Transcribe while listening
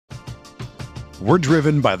We're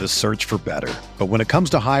driven by the search for better. But when it comes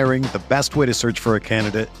to hiring, the best way to search for a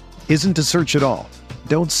candidate isn't to search at all.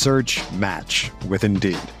 Don't search, match with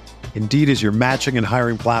Indeed. Indeed is your matching and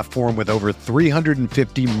hiring platform with over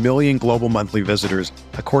 350 million global monthly visitors,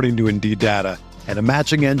 according to Indeed data, and a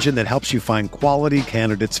matching engine that helps you find quality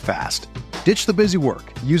candidates fast. Ditch the busy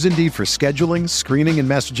work. Use Indeed for scheduling, screening, and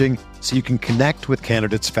messaging so you can connect with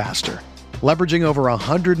candidates faster. Leveraging over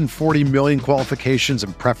 140 million qualifications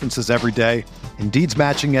and preferences every day, Indeed's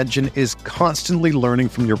matching engine is constantly learning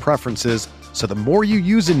from your preferences, so the more you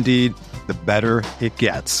use Indeed, the better it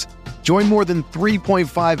gets. Join more than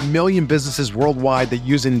 3.5 million businesses worldwide that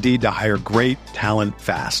use Indeed to hire great talent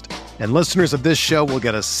fast. And listeners of this show will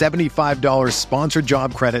get a $75 sponsored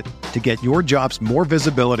job credit to get your jobs more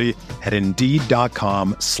visibility at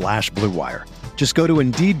Indeed.com/Blue Wire. Just go to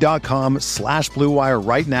Indeed.com/Blue Wire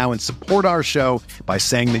right now and support our show by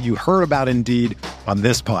saying that you heard about Indeed on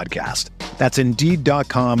this podcast. That's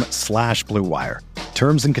Indeed.com/Blue Wire.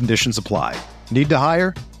 Terms and conditions apply. Need to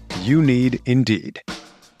hire? You need Indeed.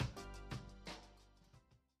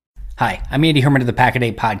 Hi, I'm Andy Herman of the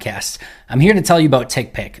Pack-A-Day Podcast. I'm here to tell you about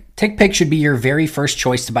TickPick. TickPick should be your very first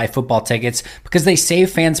choice to buy football tickets because they save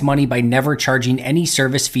fans money by never charging any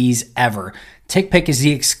service fees ever. TickPick is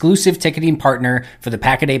the exclusive ticketing partner for the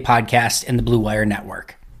Pack-A-Day Podcast and the Blue Wire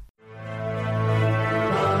Network.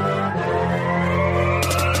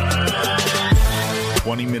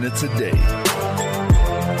 "20 minutes a day,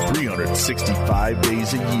 365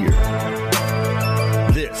 days a year.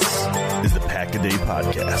 This is the Pack-A-Day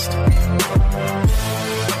Podcast.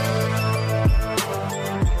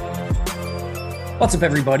 What's up,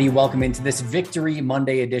 everybody? Welcome into this Victory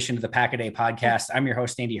Monday edition of the Pack-A-Day Podcast. I'm your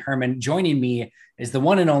host, Andy Herman. Joining me is the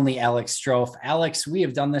one and only Alex Strofe. Alex, we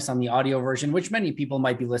have done this on the audio version, which many people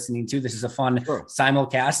might be listening to. This is a fun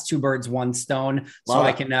simulcast, two birds, one stone. So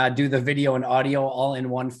I can do the video and audio all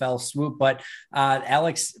in one fell swoop. But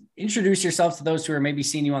Alex, introduce yourself to those who are maybe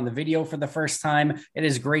seeing you on the video for the first time. It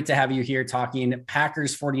is great to have you here talking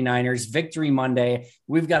Packers 49ers, Victory Monday.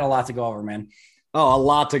 We've got a lot to go over, man. Oh, a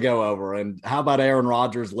lot to go over. And how about Aaron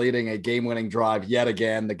Rodgers leading a game-winning drive yet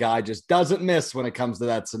again? The guy just doesn't miss when it comes to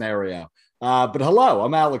that scenario. But hello,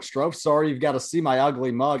 I'm Alex Strofe. Sorry you've got to see my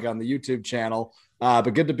ugly mug on the YouTube channel. But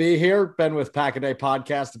good to be here. Been with Pack-A-Day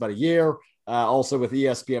Podcast about a year. Also with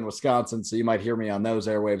ESPN Wisconsin, so you might hear me on those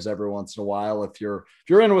airwaves every once in a while if you're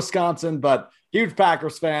in Wisconsin. But huge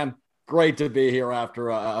Packers fan. Great to be here after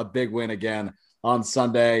a big win again on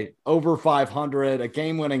Sunday, over 500, a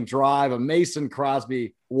game-winning drive, a Mason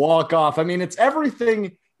Crosby walk-off. I mean, it's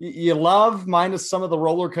everything you love, minus some of the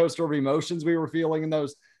roller coaster of emotions we were feeling in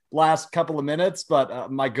those last couple of minutes.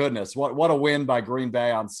 But my goodness, what a win by Green Bay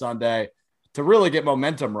on Sunday to really get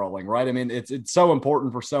momentum rolling, right? I mean, it's so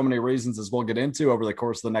important for so many reasons, as we'll get into over the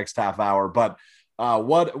course of the next half hour. But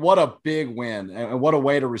what a big win, and what a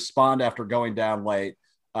way to respond after going down late.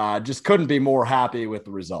 Just couldn't be more happy with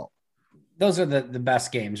the result. Those are the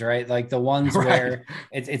best games, right? Like the ones where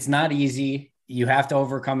it's not easy. You have to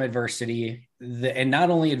overcome adversity, and not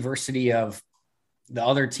only adversity of the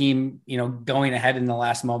other team, going ahead in the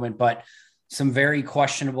last moment, but some very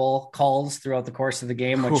questionable calls throughout the course of the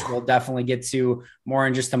game, which we'll definitely get to more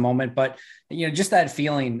in just a moment. But, just that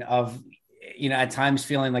feeling of, at times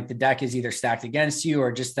feeling like the deck is either stacked against you,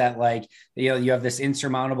 or just that, like, you have this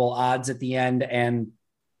insurmountable odds at the end. And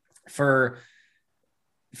for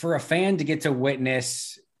a fan to get to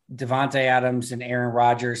witness Davante Adams and Aaron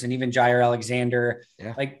Rodgers and even Jair Alexander,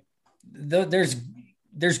 like there's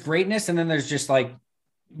greatness. And then there's just like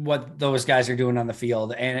what those guys are doing on the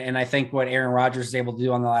field. And I think what Aaron Rodgers is able to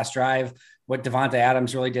do on the last drive, what Davante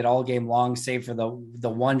Adams really did all game long, save for the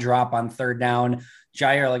one drop on third down,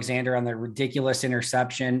 Jair Alexander on the ridiculous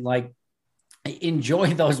interception, like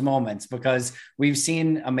enjoy those moments, because we've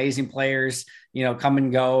seen amazing players, come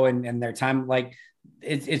and go and their time, like,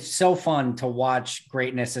 it's so fun to watch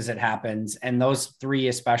greatness as it happens. And those three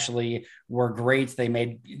especially were great. They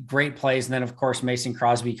made great plays. And then, of course, Mason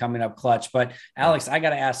Crosby coming up clutch. But Alex, I got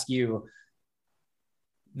to ask you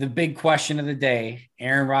the big question of the day.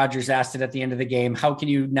 Aaron Rodgers asked it at the end of the game. How can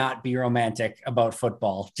you not be romantic about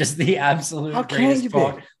football? Just the absolute greatest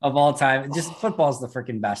sport of all time. Just football's the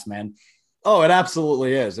freaking best, man. Oh, it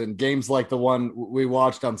absolutely is. And games like the one we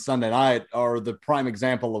watched on Sunday night are the prime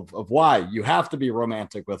example of why you have to be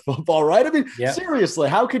romantic with football, right? I mean, seriously,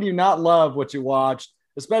 how can you not love what you watched,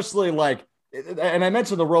 especially like, and I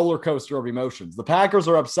mentioned the roller coaster of emotions. The Packers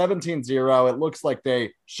are up 17-0. It looks like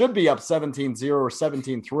they should be up 17-0 or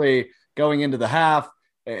 17-3 going into the half.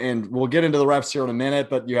 And we'll get into the refs here in a minute,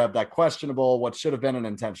 but you have that questionable, what should have been an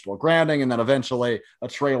intentional grounding, and then eventually a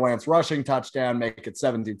Trey Lance rushing touchdown, make it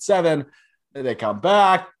 17-7. They come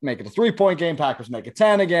back, make it a 3-point game. Packers make it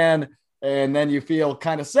 10 again. And then you feel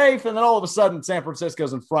kind of safe. And then all of a sudden, San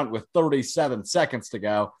Francisco's in front with 37 seconds to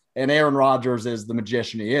go. And Aaron Rodgers is the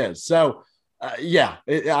magician he is. So,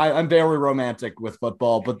 I'm very romantic with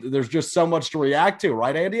football, but there's just so much to react to,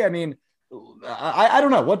 right, Andy? I mean, I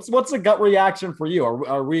don't know. What's a gut reaction for you?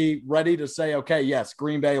 Are we ready to say, okay, yes,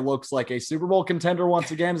 Green Bay looks like a Super Bowl contender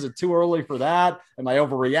once again? Is it too early for that? Am I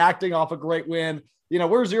overreacting off a great win?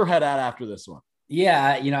 Where's your head at after this one?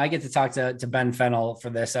 Yeah, I get to talk to Ben Fennell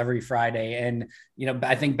for this every Friday. And,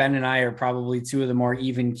 I think Ben and I are probably two of the more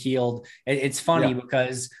even keeled. It's funny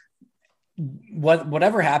because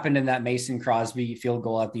whatever happened in that Mason Crosby field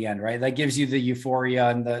goal at the end, right? That gives you the euphoria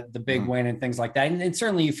and the big win and things like that. And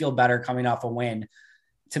certainly you feel better coming off a win.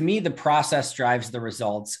 To me, the process drives the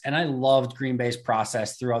results. And I loved Green Bay's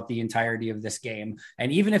process throughout the entirety of this game.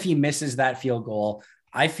 And even if he misses that field goal,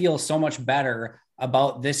 I feel so much better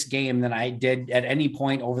about this game than I did at any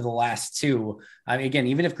point over the last two. I mean, again,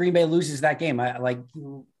 even if Green Bay loses that game,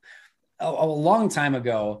 a long time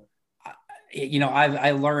ago,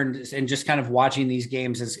 I learned, and just kind of watching these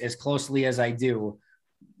games as closely as I do,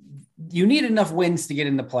 you need enough wins to get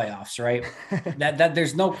in the playoffs, right? that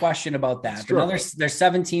there's no question about that. But there's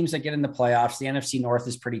 7 teams that get in the playoffs. The NFC North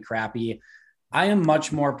is pretty crappy. I am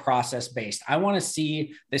much more process based. I want to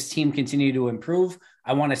see this team continue to improve.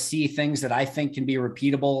 I want to see things that I think can be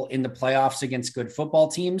repeatable in the playoffs against good football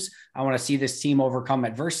teams. I want to see this team overcome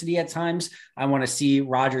adversity at times. I want to see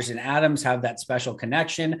Rodgers and Adams have that special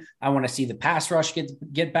connection. I want to see the pass rush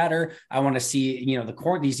get better. I want to see,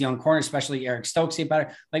 these young corners, especially Eric Stokes, get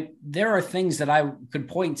better. Like, there are things that I could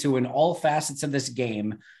point to in all facets of this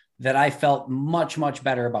game that I felt much, much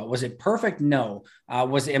better about. Was it perfect? No.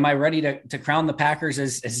 Am I ready to crown the Packers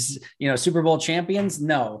as Super Bowl champions?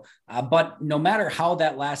 No. But no matter how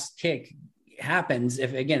that last kick happens,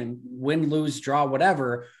 if again, win, lose, draw,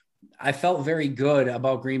 whatever, I felt very good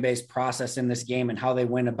about Green Bay's process in this game and how they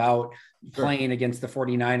went about playing against the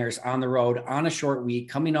 49ers on the road on a short week,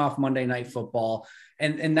 coming off Monday Night Football.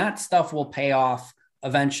 And that stuff will pay off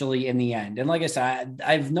eventually in the end. And like I said,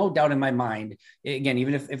 I have no doubt in my mind, again,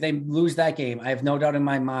 even if they lose that game, I have no doubt in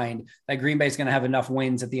my mind that Green Bay is going to have enough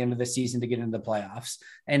wins at the end of the season to get into the playoffs.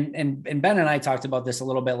 And Ben and I talked about this a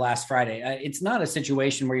little bit last Friday. It's not a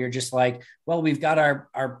situation where you're just like, well, we've got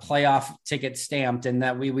our playoff ticket stamped and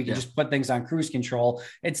that we can just put things on cruise control.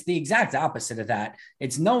 It's the exact opposite of that.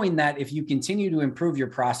 It's knowing that if you continue to improve your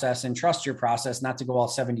process and trust your process, not to go all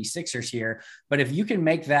 76ers here, but if you can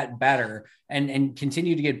make that better and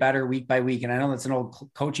continue to get better week by week. And I know that's an old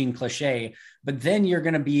coaching cliche, but then you're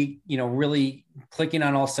going to be, really clicking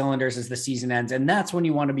on all cylinders as the season ends. And that's when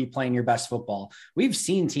you want to be playing your best football. We've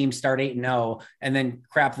seen teams start 8-0 and then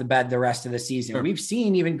crap the bed the rest of the season. Sure. We've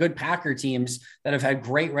seen even good Packer teams that have had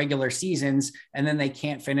great regular seasons and then they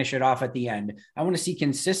can't finish it off at the end. I want to see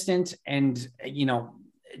consistent and,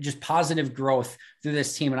 just positive growth through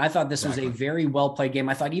this team. And I thought this was a very well played game.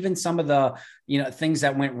 I thought even some of the, things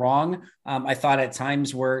that went wrong, I thought at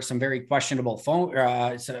times were some very questionable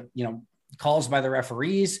calls by the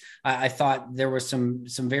referees. I thought there was some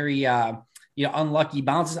very, unlucky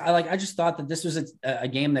bounces. I just thought that this was a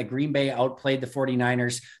game that Green Bay outplayed the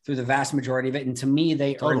 49ers through the vast majority of it. And to me,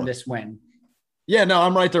 they earned this win. Yeah, no,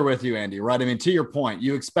 I'm right there with you, Andy, right? I mean, to your point,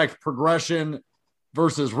 you expect progression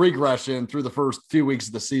versus regression through the first few weeks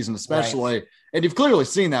of the season, especially. Right. And you've clearly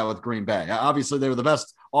seen that with Green Bay. Obviously, they were the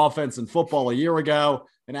best offense in football a year ago.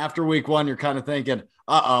 And after week 1, you're kind of thinking,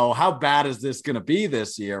 how bad is this going to be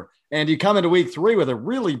this year? And you come into week 3 with a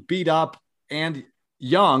really beat up and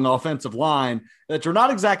young offensive line that you're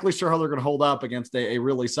not exactly sure how they're going to hold up against a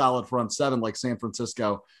really solid front seven like San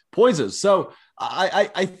Francisco poises. So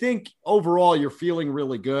I think overall you're feeling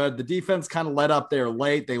really good. The defense kind of let up there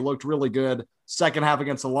late. They looked really good. Second half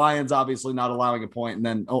against the Lions, obviously not allowing a point and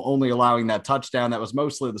then only allowing that touchdown. That was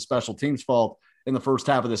mostly the special teams' fault in the first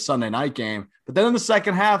half of this Sunday night game. But then in the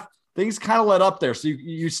second half, things kind of let up there. So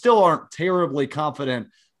you still aren't terribly confident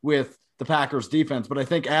with the Packers defense, but I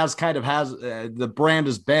think as kind of has the brand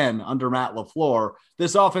has been under Matt LaFleur,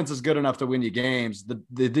 this offense is good enough to win you games.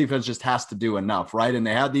 The defense just has to do enough, right? And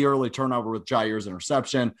they had the early turnover with Jair's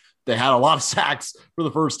interception. They had a lot of sacks for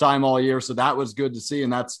the first time all year. So that was good to see.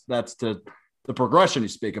 And that's to the progression you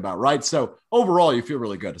speak about, right? So overall, you feel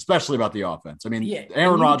really good, especially about the offense. I mean,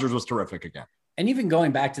 Aaron Rodgers was terrific again. And even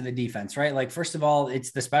going back to the defense, right? Like, first of all,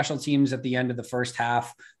 it's the special teams at the end of the first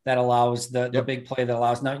half that allows the big play that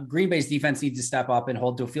allows. Now, Green Bay's defense needs to step up and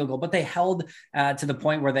hold to a field goal, but they held to the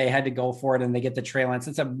point where they had to go for it and they get the Trey Lance.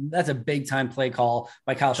 That's a big time play call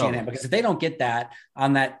by Kyle Shanahan, because if they don't get that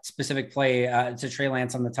on that specific play to Trey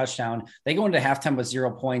Lance on the touchdown, they go into halftime with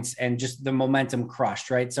 0 points and just the momentum crushed,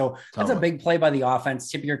 right? So that's a big play by the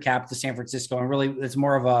offense. Tip your cap to San Francisco. And really, it's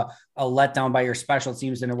more of a letdown by your special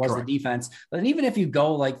teams than it was the defense. But then even if you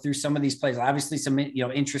go like through some of these plays, obviously some,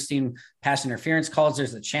 interesting pass interference calls.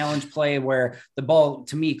 There's a challenge play where the ball,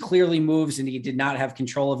 to me, clearly moves and he did not have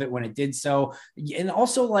control of it when it did so. And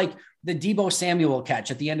also like the Deebo Samuel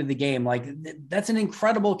catch at the end of the game, like that's an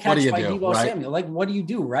incredible catch by Deebo Samuel. Like, what do you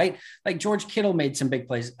do, right? Like George Kittle made some big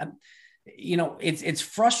plays. It's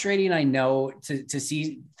frustrating, I know, to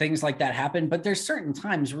see things like that happen, but there's certain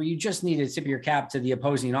times where you just need to tip your cap to the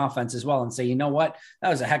opposing offense as well and say, you know what, that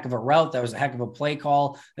was a heck of a route. That was a heck of a play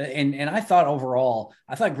call. And I thought overall,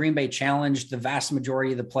 Green Bay challenged the vast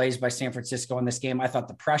majority of the plays by San Francisco in this game. I thought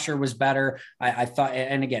the pressure was better. I thought,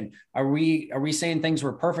 and again, are we saying things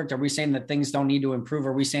were perfect? Are we saying that things don't need to improve?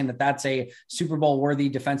 Are we saying that that's a Super Bowl worthy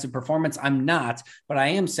defensive performance? I'm not, but I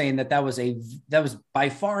am saying that was by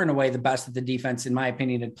far and away the best that the defense, in my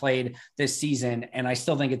opinion, had played this season. And I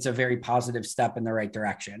still think it's a very positive step in the right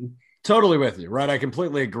direction. Totally with you, right? I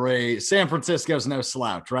completely agree. San Francisco's no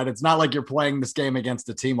slouch, right? It's not like you're playing this game against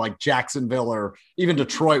a team like Jacksonville or even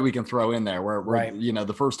Detroit we can throw in there where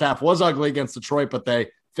the first half was ugly against Detroit, but they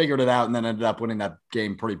figured it out and then ended up winning that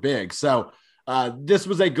game pretty big. So this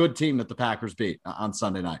was a good team that the Packers beat on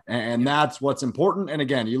Sunday night. And that's what's important. And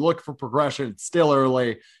again, you look for progression. It's still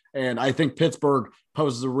early. And I think Pittsburgh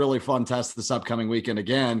poses a really fun test this upcoming weekend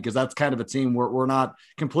again, because that's kind of a team we're not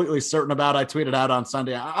completely certain about. I tweeted out on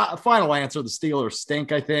Sunday, final answer, the Steelers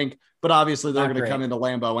stink, I think, but obviously they're going to come into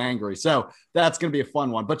Lambeau angry. So that's going to be a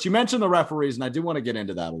fun one. But you mentioned the referees, and I do want to get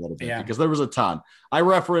into that a little bit because there was a ton. I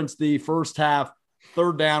referenced the first half,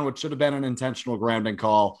 third down, which should have been an intentional grounding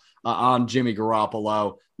call on Jimmy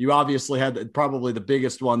Garoppolo. You obviously had probably the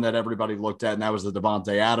biggest one that everybody looked at, and that was the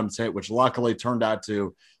Davante Adams hit, which luckily turned out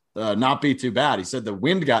to not be too bad. He said the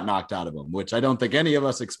wind got knocked out of him, which I don't think any of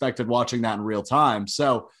us expected watching that in real time.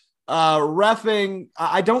 So reffing,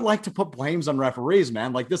 I don't like to put blames on referees,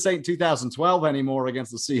 man. Like this ain't 2012 anymore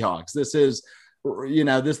against the Seahawks. This is,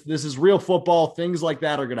 this is real football. Things like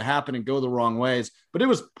that are going to happen and go the wrong ways, but it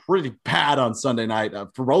was pretty bad on Sunday night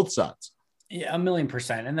for both sides. Yeah,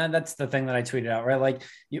 1,000,000%. And that's the thing that I tweeted out, right? Like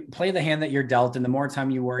you play the hand that you're dealt, and the more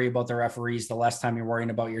time you worry about the referees, the less time you're worrying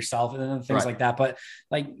about yourself and things like that. But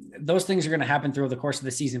like those things are going to happen through the course of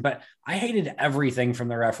the season. But I hated everything from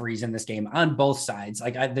the referees in this game on both sides.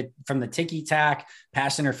 Like from the ticky tack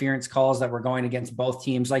pass interference calls that were going against both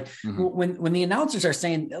teams. Like when the announcers are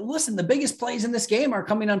saying, listen, the biggest plays in this game are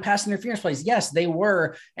coming on pass interference plays. Yes, they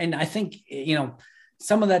were. And I think,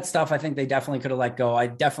 some of that stuff, I think they definitely could have let go. I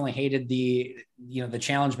definitely hated the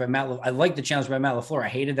challenge by Matt. I liked the challenge by Matt LaFleur. I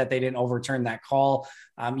hated that they didn't overturn that call.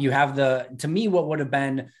 You have to me, what would have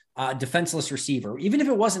been defenseless receiver, even if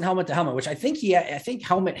it wasn't helmet to helmet, which I think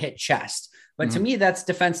helmet hit chest. But to me, that's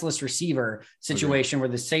defenseless receiver situation where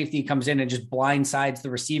the safety comes in and just blindsides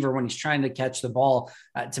the receiver when he's trying to catch the ball.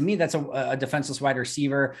 To me, that's a defenseless wide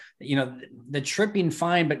receiver. The tripping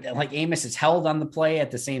fine, but like Amos is held on the play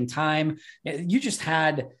at the same time. You just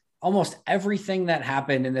had almost everything that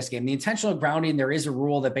happened in this game. The intentional grounding, there is a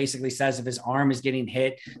rule that basically says if his arm is getting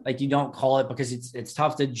hit, like you don't call it because it's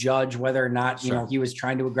tough to judge whether or not, he was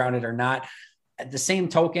trying to ground it or not. At the same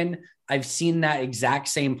token, I've seen that exact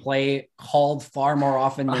same play called far more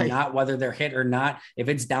often than not, whether they're hit or not, if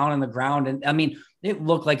it's down on the ground. And I mean, it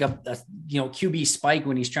looked like a QB spike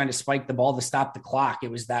when he's trying to spike the ball to stop the clock.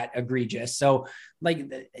 It was that egregious. So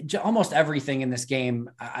like almost everything in this game,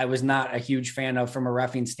 I was not a huge fan of from a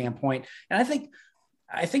reffing standpoint. And I think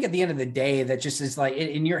at the end of the day, that just is like,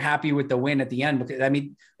 and you're happy with the win at the end, because I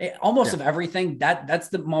mean, of everything that's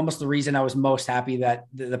almost the reason I was most happy that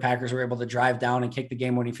the Packers were able to drive down and kick the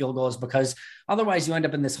game winning field goal, is because otherwise you end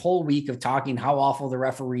up in this whole week of talking how awful the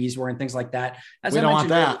referees were and things like that.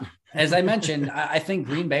 As I mentioned, I think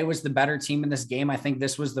Green Bay was the better team in this game. I think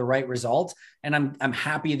this was the right result. And I'm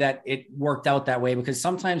happy that it worked out that way, because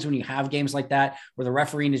sometimes when you have games like that, where the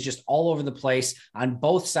refereeing is just all over the place on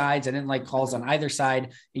both sides, I didn't like calls on either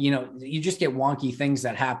side, you just get wonky things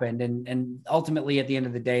that happened. And ultimately at the end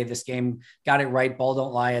of the day, this game got it right. Ball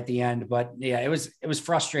don't lie at the end, but yeah, it was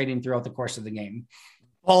frustrating throughout the course of the game.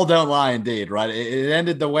 Ball don't lie, indeed, right? It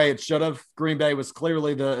ended the way it should have. Green Bay was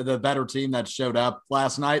clearly the better team that showed up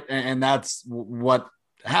last night, and that's what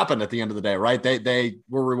happened at the end of the day, right? They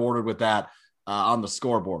were rewarded with that on the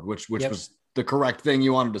scoreboard, which was the correct thing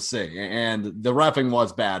you wanted to see. And the reffing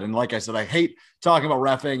was bad. And like I said, I hate talking about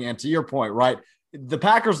reffing. And to your point, right, the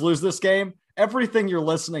Packers lose this game. Everything you're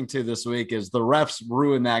listening to this week is the refs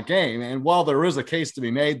ruin that game. And while there is a case to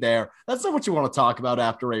be made there, that's not what you want to talk about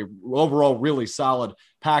after a overall really solid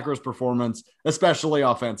Packers performance, especially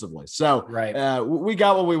offensively. So we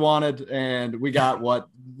got what we wanted, and we got what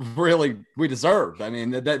really we deserved. I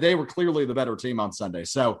mean, they were clearly the better team on Sunday.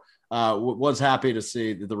 So was happy to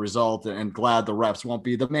see the result and glad the refs won't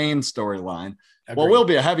be the main storyline. What will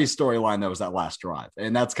be a heavy storyline, though, is that last drive.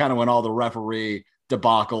 And that's kind of when all the referee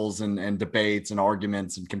debacles and debates and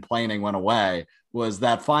arguments and complaining went away, was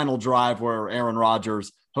that final drive where Aaron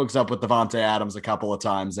Rodgers hooks up with Davante Adams a couple of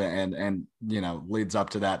times and leads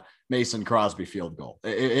up to that Mason Crosby field goal.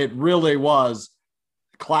 It really was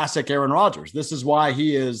classic Aaron Rodgers. This is why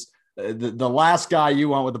he is the last guy you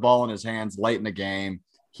want with the ball in his hands late in the game.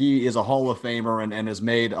 He is a Hall of Famer and has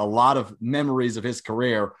made a lot of memories of his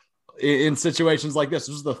career in situations like this.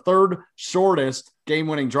 This is the third shortest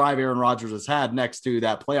game-winning drive Aaron Rodgers has had, next to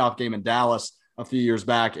that playoff game in Dallas a few years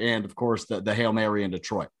back, and of course the Hail Mary in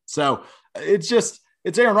Detroit. So it's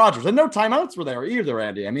Aaron Rodgers, and no timeouts were there either,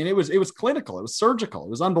 Andy. I mean, it was clinical, it was surgical, it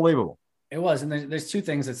was unbelievable. It was, and there's two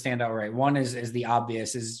things that stand out, right? One is the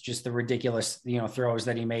obvious, is just the ridiculous throws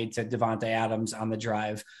that he made to Davante Adams on the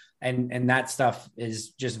drive, and that stuff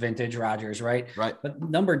is just vintage Rodgers, right? Right. But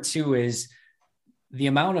number two is the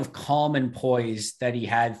amount of calm and poise that he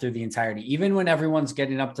had through the entirety. Even when everyone's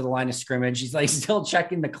getting up to the line of scrimmage, he's like still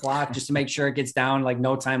checking the clock just to make sure it gets down, like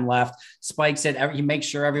no time left, spikes it. He makes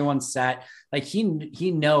sure everyone's set. Like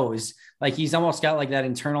he knows, like he's almost got like that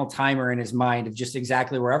internal timer in his mind of just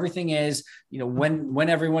exactly where everything is, when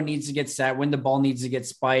everyone needs to get set, when the ball needs to get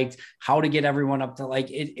spiked, how to get everyone up to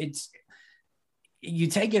it's, you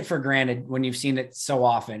take it for granted when you've seen it so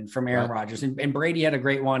often from Aaron Rodgers. And Brady had a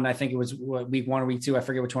great one. I think it was week 1 or week 2. I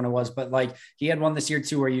forget which one it was, but like he had one this year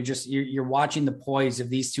too, where you're watching the poise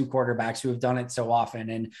of these two quarterbacks who have done it so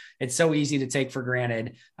often. And it's so easy to take for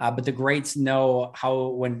granted. But the greats know how,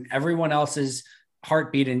 when everyone else's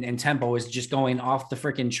heartbeat and tempo is just going off the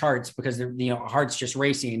freaking charts because their heart's just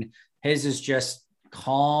racing, his is just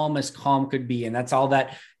calm as calm could be. And that's all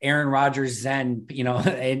that Aaron Rodgers zen, in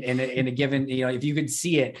a given, if you could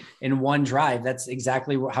see it in one drive, that's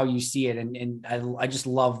exactly how you see it. And I just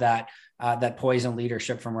love that poise and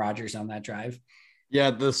leadership from Rodgers on that drive.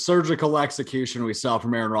 Yeah, the surgical execution we saw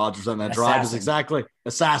from Aaron Rodgers on that drive is exactly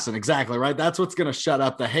right. That's what's going to shut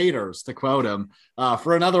up the haters, to quote him,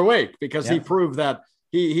 for another week, because he proved that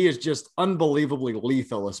he is just unbelievably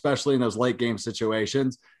lethal, especially in those late game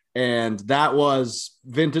situations. And that was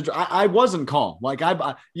vintage. I wasn't calm. Like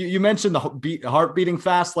you mentioned the heart beating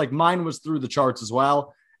fast, like mine was through the charts as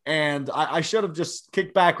well. And I should have just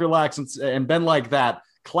kicked back, relaxed, and been like that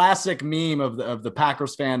classic meme of the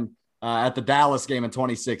Packers fan at the Dallas game in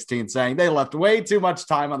 2016 saying they left way too much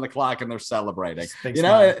time on the clock and they're celebrating.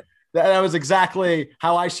 That was exactly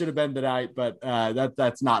how I should have been tonight, but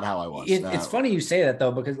that's not how I was. It's funny you say that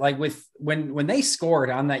though, because like when they scored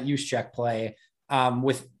on that use check play,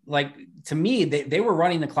 to me, they were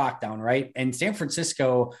running the clock down, right? And San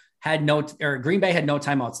Francisco Green Bay had no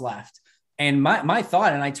timeouts left. And my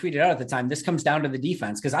thought, and I tweeted out at the time, this comes down to the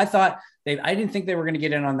defense, because I thought I didn't think they were going to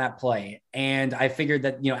get in on that play. And I figured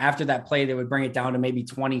that, after that play, they would bring it down to maybe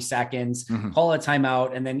 20 seconds, call a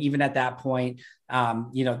timeout. And then even at that point,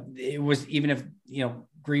 it was, even if,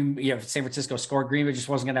 if San Francisco scored, Green Bay just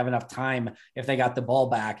wasn't going to have enough time if they got the ball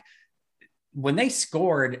back. When they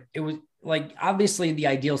scored, it was like, obviously the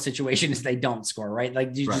ideal situation is they don't score, right?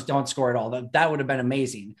 Like you just don't score at all. That would have been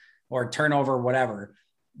amazing, or turnover, whatever.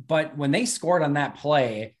 But when they scored on that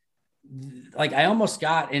play, like I almost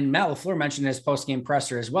got, and Matt LaFleur mentioned his post-game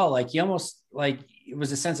presser as well. Like he almost, like it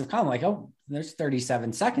was a sense of calm, like, oh, there's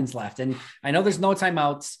 37 seconds left. And I know there's no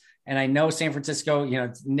timeouts. And I know San Francisco,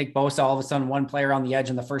 Nick Bosa, all of a sudden one player on the edge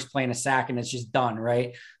in the first play in a sack, and it's just done.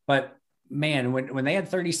 Right. But man, when they had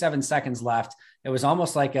 37 seconds left, it was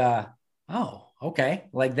almost like oh, okay.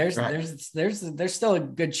 Like there's still a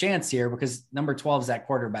good chance here, because number 12 is that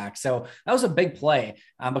quarterback. So that was a big play,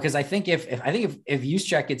 because I think if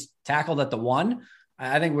Juszczyk gets tackled at the 1,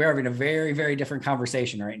 I think we're having a very, very different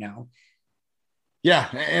conversation right now. Yeah.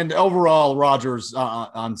 And overall, Rodgers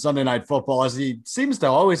on Sunday Night Football, as he seems to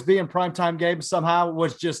always be in primetime games somehow,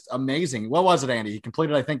 was just amazing. What was it, Andy? He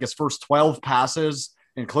completed, I think, his first 12 passes,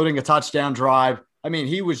 including a touchdown drive. I mean,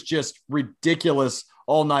 he was just ridiculous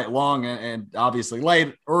all night long, and obviously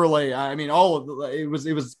late, early. I mean, it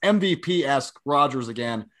was MVP-esque Rodgers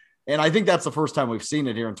again. And I think that's the first time we've seen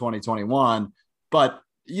it here in 2021. But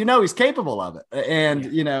he's capable of it. And,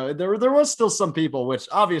 there was still some people, which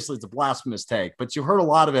obviously it's a blasphemous take, but you heard a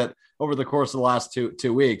lot of it over the course of the last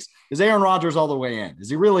two weeks. Is Aaron Rodgers all the way in? Is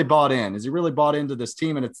he really bought in? Is he really bought into this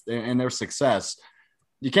team and their success?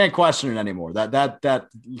 You can't question it anymore. That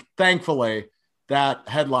thankfully that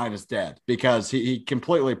headline is dead, because he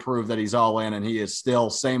completely proved that he's all in, and he is still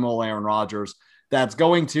same old Aaron Rodgers that's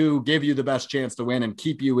going to give you the best chance to win and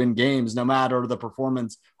keep you in games, no matter the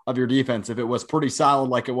performance of your defense. If it was pretty solid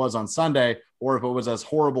like it was on Sunday, or if it was as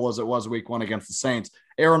horrible as it was week 1 against the Saints,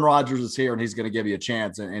 Aaron Rodgers is here and he's going to give you a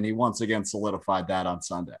chance. And he once again solidified that on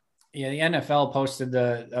Sunday. Yeah, the NFL posted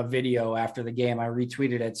a video after the game. I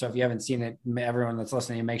retweeted it. So if you haven't seen it, everyone that's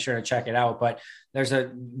listening, make sure to check it out. But there's a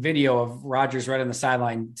video of Rodgers right on the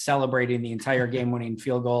sideline celebrating the entire game-winning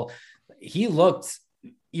field goal. He looked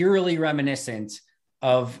eerily reminiscent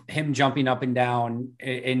of him jumping up and down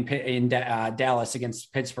in Dallas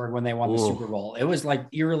against Pittsburgh when they won the Super Bowl. It was like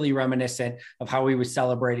eerily reminiscent of how he was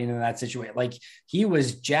celebrating in that situation. Like, he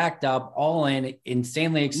was jacked up, all in,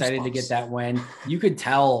 insanely excited to get that win. You could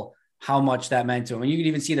tell how much that meant to him. And you could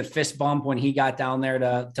even see the fist bump when he got down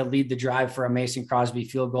there to lead the drive for a Mason Crosby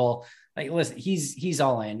field goal. Like, listen, he's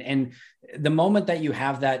all in. And the moment that you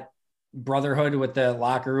have that brotherhood with the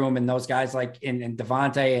locker room and those guys like in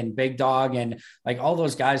Devontae and Big Dog and like all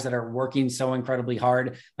those guys that are working so incredibly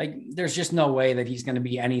hard, like there's just no way that he's going to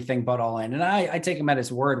be anything but all in. And I take him at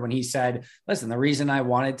his word when he said, listen, the reason I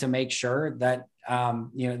wanted to make sure that,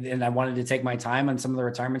 and I wanted to take my time on some of the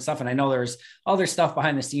retirement stuff. And I know there's other stuff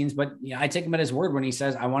behind the scenes, but I take him at his word when he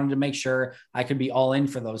says, I wanted to make sure I could be all in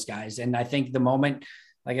for those guys. And I think the moment,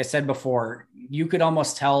 like I said before, you could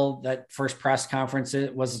almost tell that first press conference,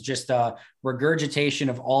 it was just a regurgitation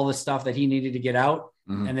of all the stuff that he needed to get out.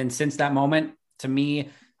 Mm-hmm. And then since that moment, to me,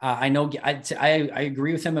 I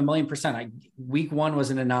agree with him 1,000,000%. Week 1 was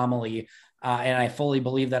an anomaly. And I fully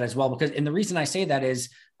believe that as well, and the reason I say that is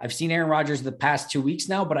I've seen Aaron Rodgers the past 2 weeks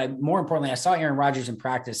now, but more importantly, I saw Aaron Rodgers in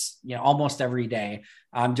practice, almost every day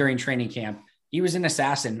during training camp. He was an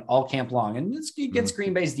assassin all camp long, and it's against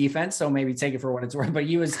Green Bay's defense. So maybe take it for what it's worth, but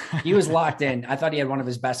he was locked in. I thought he had one of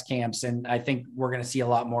his best camps, and I think we're going to see a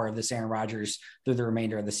lot more of this Aaron Rodgers through the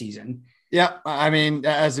remainder of the season. Yeah. I mean,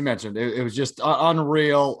 as you mentioned, it was just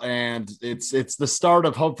unreal. And it's the start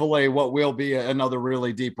of hopefully what will be another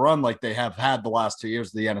really deep run like they have had the last 2 years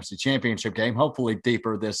of the NFC Championship game, hopefully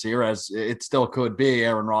deeper this year, as it still could be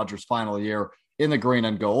Aaron Rodgers' final year in the green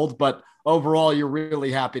and gold. But overall, you're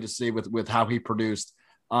really happy to see with how he produced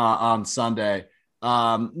on Sunday.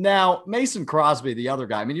 Now, Mason Crosby, the other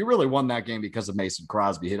guy, I mean, you really won that game because of Mason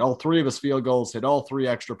Crosby. Hit all 3 of his field goals, hit all 3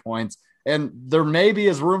 extra points. And there maybe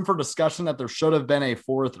is room for discussion that there should have been a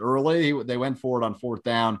 4th early. They went for it on 4th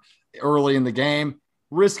down early in the game.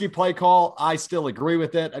 Risky play call. I still agree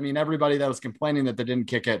with it. I mean, everybody that was complaining that they didn't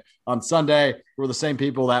kick it on Sunday were the same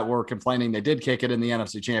people that were complaining they did kick it in the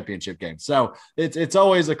NFC Championship game. So it's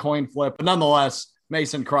always a coin flip. But nonetheless,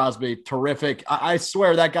 Mason Crosby, terrific. I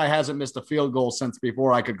swear that guy hasn't missed a field goal since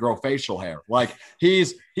before I could grow facial hair. Like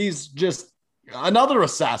he's just another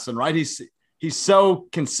assassin, right? He's so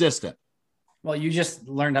consistent. Well, you just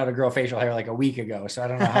learned how to grow facial hair like a week ago. So I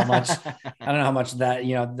don't know how much,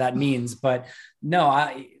 that, that means, but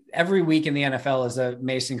no, every week in the NFL is a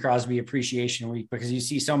Mason Crosby appreciation week because you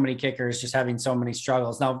see so many kickers just having so many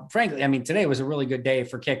struggles. Now, frankly, I mean, today was a really good day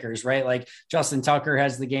for kickers, right? Like Justin Tucker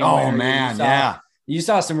has the game. Oh man. Yeah. You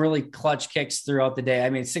saw some really clutch kicks throughout the day.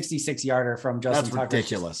 I mean, 66 yarder from Justin Tucker. That's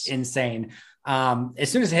ridiculous. Insane.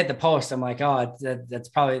 As soon as it hit the post, I'm like, oh, that's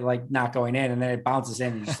probably like not going in. And then it bounces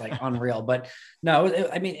in and just like unreal. But no,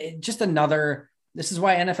 this is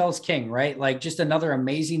why NFL is king, right? Like just another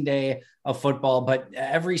amazing day of football, but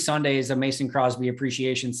every Sunday is a Mason Crosby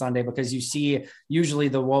appreciation Sunday because you see usually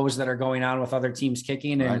the woes that are going on with other teams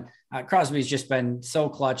kicking. And Crosby's just been so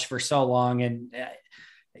clutch for so long. And,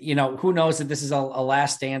 who knows that this is a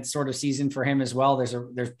last dance sort of season for him as well.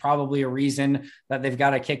 There's probably a reason that they've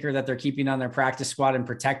got a kicker that they're keeping on their practice squad and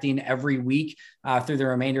protecting every week through the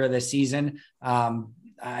remainder of the season.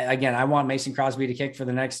 I want Mason Crosby to kick for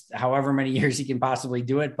the next however many years he can possibly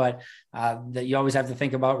do it, but that you always have to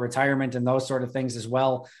think about retirement and those sort of things as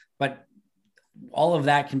well. But all of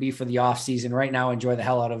that can be for the off season. Right now, enjoy the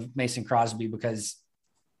hell out of Mason Crosby because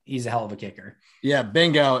he's a hell of a kicker. Yeah,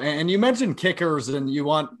 bingo. And you mentioned kickers and you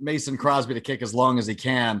want Mason Crosby to kick as long as he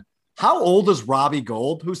can. How old is Robbie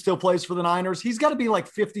Gould, who still plays for the Niners? He's got to be like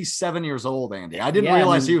 57 years old, Andy. I didn't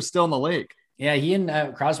realize he was still in the league. Yeah, he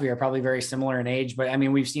and Crosby are probably very similar in age, but I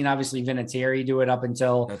mean, we've seen obviously Vinatieri do it up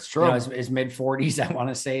until that's true, his mid 40s, I want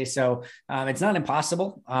to say. So it's not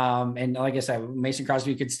impossible. And like I said, Mason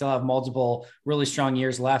Crosby could still have multiple really strong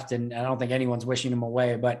years left, and I don't think anyone's wishing him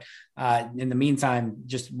away. But in the meantime,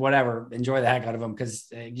 just whatever, enjoy the heck out of him,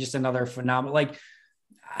 because just another phenomenal. Like,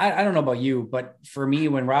 I don't know about you, but for me,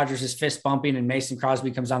 when Rodgers is fist bumping and Mason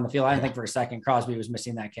Crosby comes on the field, I didn't think for a second Crosby was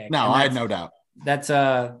missing that kick. No, I had no doubt.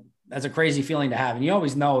 That's a crazy feeling to have. And you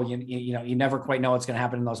always know, you never quite know what's going to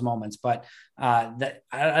happen in those moments, but that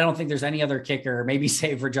I don't think there's any other kicker, maybe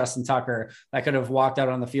save for Justin Tucker, that could have walked out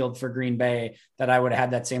on the field for Green Bay, that I would have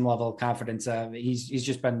had that same level of confidence. He's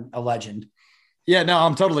just been a legend. Yeah, no,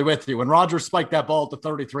 I'm totally with you. When Rodgers spiked that ball at the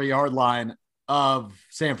 33-yard line of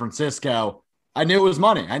San Francisco, I knew it was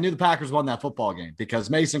money. I knew the Packers won that football game because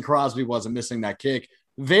Mason Crosby wasn't missing that kick.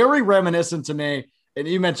 Very reminiscent to me. And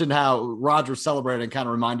you mentioned how Rodgers celebrated and kind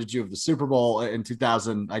of reminded you of the Super Bowl in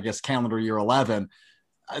 2000, I guess, calendar year 11.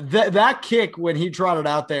 That kick, when he trotted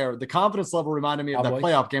out there, the confidence level reminded me of that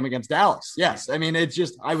playoff game against Dallas. Yes. I mean,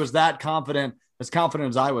 I was that confident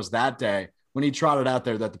as I was that day when he trotted out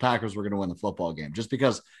there that the Packers were going to win the football game, just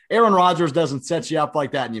because Aaron Rodgers doesn't set you up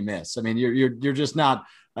like that and you miss. I mean, you're just not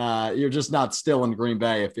still in Green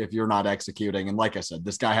Bay if you're not executing. And like I said,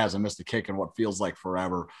 this guy hasn't missed a kick in what feels like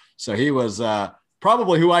forever. So he was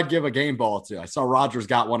probably who I'd give a game ball to. I saw Rodgers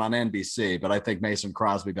got one on NBC, but I think Mason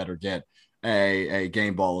Crosby better get a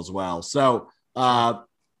game ball as well. So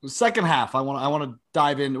second half, I want to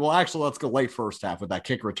dive in. Well, actually, let's go late first half with that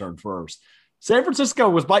kick return first. San Francisco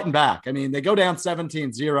was biting back. I mean, they go down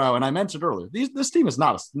 17-0. And I mentioned earlier, this team is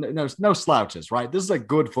no slouches, right? This is a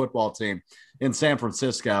good football team in San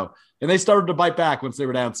Francisco. And they started to bite back once they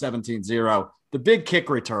were down 17-0. The big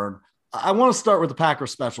kick return. I want to start with the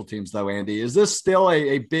Packers special teams, though, Andy. Is this still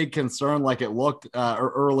a big concern like it looked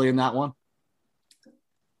early in that one?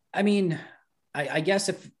 I mean, I guess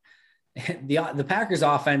if the Packers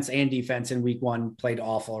offense and defense in week one played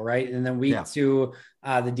awful, right? And then week two,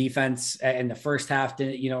 the defense in the first half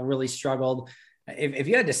didn't, really struggled. If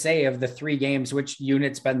you had to say of the three games, which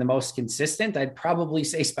unit's been the most consistent, I'd probably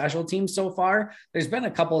say special teams so far. There's been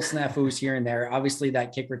a couple of snafus here and there. Obviously,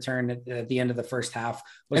 that kick return at the end of the first half.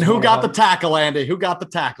 And who got the tackle, Andy? Who got the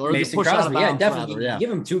tackle? Or Mason Crosby. Yeah, definitely.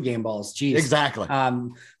 Give him 2 game balls. Jeez. Exactly.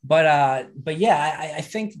 But yeah, I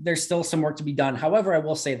think there's still some work to be done. However, I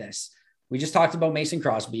will say this. We just talked about Mason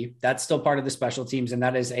Crosby. That's still part of the special teams, and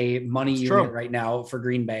that is a money unit right now for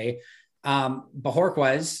Green Bay.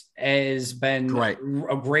 Bojorquez has been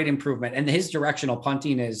a great improvement, and his directional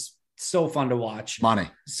punting is so fun to watch. Money.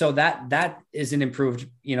 So that is an improved,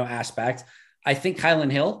 aspect. I think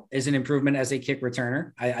Kylan Hill is an improvement as a kick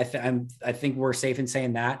returner. I think we're safe in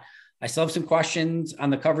saying that. I still have some questions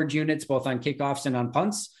on the coverage units, both on kickoffs and on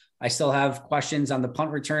punts. I still have questions on the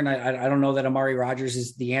punt return. I don't know that Amari Rodgers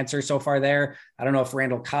is the answer so far there. I don't know if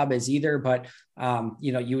Randall Cobb is either, but I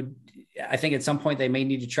think at some point they may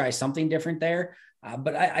need to try something different there.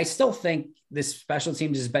 But I still think this special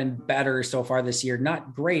teams has been better so far this year.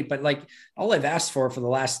 Not great, but like all I've asked for the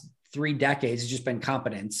last 3 decades has just been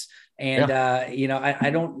competence. And,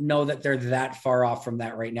 I don't know that they're that far off from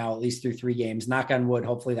that right now, at least through 3 games. Knock on wood.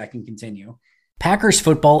 Hopefully that can continue. Packers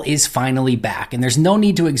football is finally back, and there's no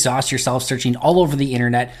need to exhaust yourself searching all over the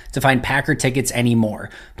internet to find Packer tickets anymore.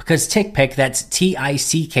 Because TickPick, that's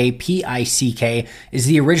TickPick, is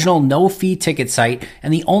the original no-fee ticket site,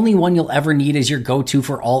 and the only one you'll ever need as your go-to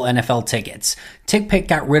for all NFL tickets. TickPick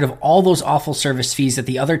got rid of all those awful service fees that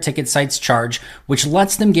the other ticket sites charge, which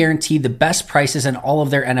lets them guarantee the best prices on all of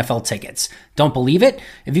their NFL tickets. Don't believe it?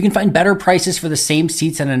 If you can find better prices for the same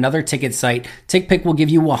seats on another ticket site, TickPick will give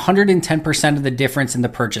you 110% of the difference in the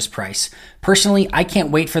purchase price. Personally, I can't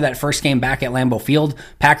wait for that first game back at Lambeau Field,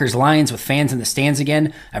 Packers-Lions with fans in the stands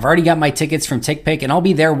again. I've already got my tickets from TickPick, and I'll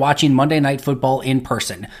be there watching Monday Night Football in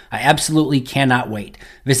person. I absolutely cannot wait.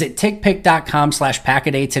 Visit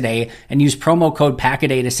TickPick.com/Packaday today and use promo code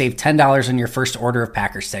Packaday to save $10 on your first order of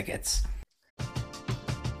Packers tickets.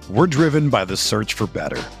 We're driven by the search for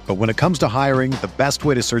better. But when it comes to hiring, the best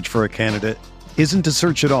way to search for a candidate isn't to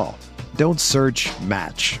search at all. Don't search,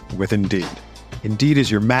 match with Indeed. Indeed is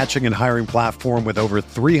your matching and hiring platform with over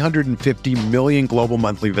 350 million global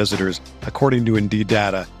monthly visitors, according to Indeed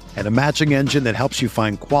data, and a matching engine that helps you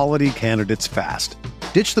find quality candidates fast.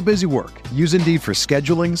 Ditch the busy work. Use Indeed for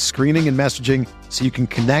scheduling, screening, and messaging so you can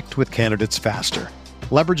connect with candidates faster.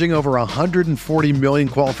 Leveraging over 140 million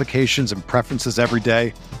qualifications and preferences every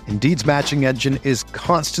day, Indeed's matching engine is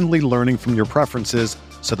constantly learning from your preferences,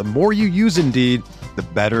 so the more you use Indeed, the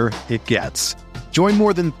better it gets. Join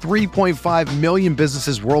more than 3.5 million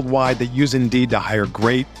businesses worldwide that use Indeed to hire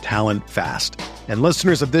great talent fast. And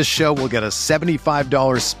listeners of this show will get a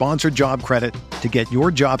 $75 sponsored job credit to get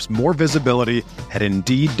your jobs more visibility at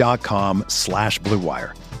Indeed.com/Blue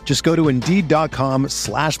Wire. Just go to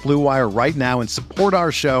Indeed.com/Blue Wire right now and support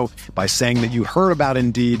our show by saying that you heard about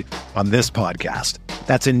Indeed on this podcast.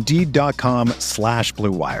 That's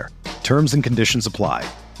Indeed.com/Blue Wire. Terms and conditions apply.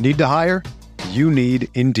 Need to hire? You need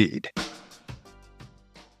Indeed.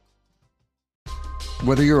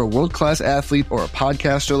 Whether you're a world-class athlete or a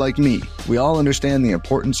podcaster like me, we all understand the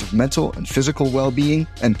importance of mental and physical well-being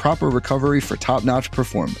and proper recovery for top-notch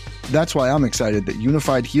performance. That's why I'm excited that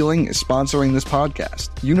Unified Healing is sponsoring this podcast.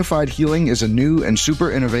 Unified Healing is a new and super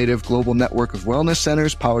innovative global network of wellness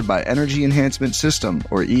centers powered by Energy Enhancement System,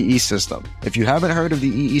 or EE System. If you haven't heard of the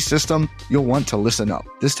EE System, you'll want to listen up.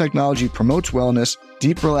 This technology promotes wellness,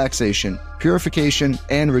 deep relaxation, purification,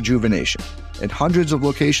 and rejuvenation. In hundreds of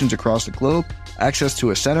locations across the globe, access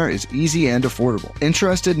to a center is easy and affordable.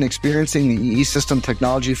 Interested in experiencing the EE System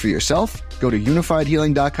technology for yourself? Go to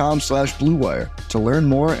unifiedhealing.com/Blue Wire to learn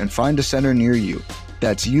more and find a center near you.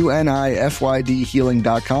 That's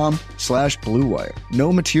UNIFYDhealing.com/Blue Wire.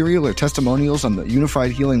 No material or testimonials on the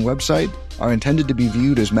Unified Healing website are intended to be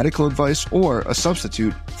viewed as medical advice or a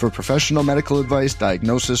substitute for professional medical advice,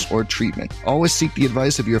 diagnosis, or treatment. Always seek the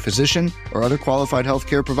advice of your physician or other qualified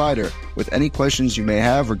healthcare provider with any questions you may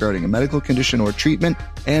have regarding a medical condition or treatment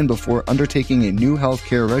and before undertaking a new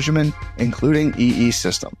healthcare regimen, including EE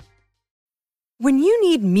System. When you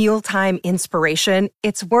need mealtime inspiration,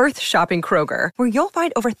 it's worth shopping Kroger, where you'll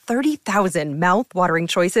find over 30,000 mouth-watering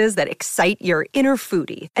choices that excite your inner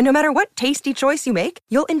foodie. And no matter what tasty choice you make,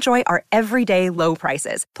 you'll enjoy our everyday low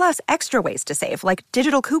prices, plus extra ways to save, like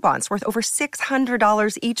digital coupons worth over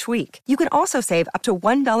 $600 each week. You can also save up to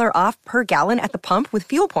 $1 off per gallon at the pump with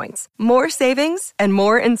fuel points. More savings and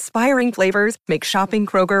more inspiring flavors make shopping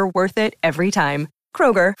Kroger worth it every time.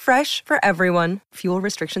 Kroger, fresh for everyone. Fuel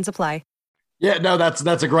restrictions apply. Yeah, no, that's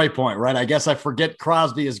a great point, right? I guess I forget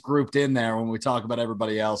Crosby is grouped in there when we talk about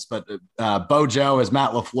everybody else, but Bojo, as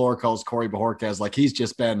Matt LaFleur calls Corey Bojorquez, like he's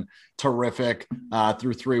just been terrific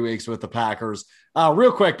through 3 weeks with the Packers.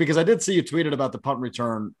 Real quick, because I did see you tweeted about the punt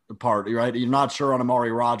return part, right? You're not sure on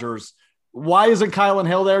Amari Rodgers. Why isn't Kylan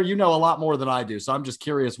Hill there? You know a lot more than I do, so I'm just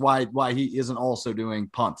curious why he isn't also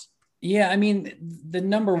doing punts. Yeah, I mean, the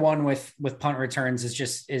number one with punt returns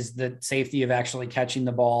is the safety of actually catching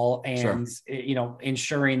the ball and, sure,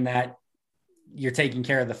 ensuring that you're taking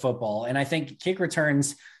care of the football. And I think kick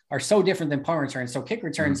returns are so different than punt returns. So kick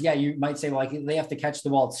returns, yeah, you might say like they have to catch the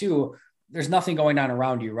ball too. There's nothing going on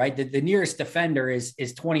around you, right? The nearest defender is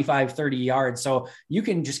 25, 30 yards. So you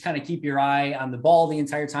can just kind of keep your eye on the ball the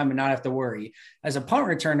entire time and not have to worry. As a punt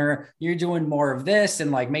returner, you're doing more of this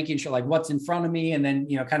and like making sure like what's in front of me and then,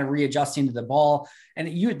 kind of readjusting to the ball.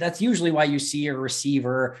 And that's usually why you see a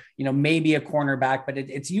receiver, maybe a cornerback, but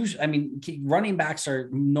it's usually, running backs are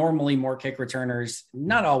normally more kick returners,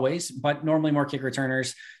 not always, but normally more kick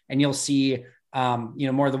returners. And you'll see,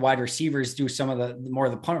 more of the wide receivers do some of the more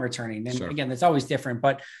of the punt returning. And sure, again, that's always different,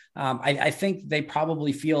 but I think they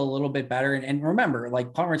probably feel a little bit better. And remember,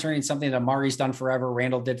 like punt returning is something that Amari's done forever.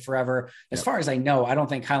 Randall did forever. As far as I know, I don't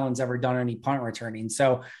think Kylan's ever done any punt returning.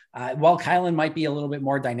 So while Kylan might be a little bit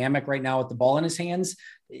more dynamic right now with the ball in his hands,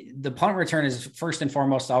 the punt return is first and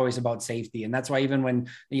foremost always about safety. And that's why even when,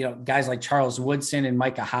 guys like Charles Woodson and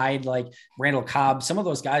Micah Hyde, like Randall Cobb, some of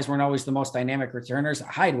those guys weren't always the most dynamic returners.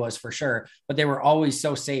 Hyde was for sure, but they were always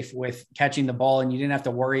so safe with catching the ball and you didn't have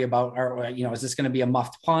to worry about, is this going to be a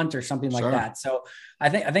muffed punt or something like that? So I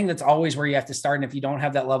think that's always where you have to start. And if you don't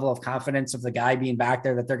have that level of confidence of the guy being back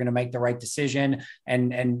there, that they're going to make the right decision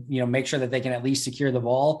and make sure that they can at least secure the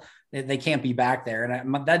ball, they can't be back there.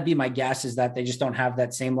 And that'd be my guess, is that they just don't have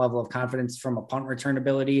that same level of confidence from a punt return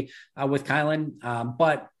ability with Kylan.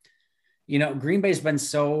 But Green Bay's been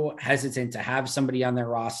so hesitant to have somebody on their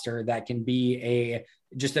roster that can be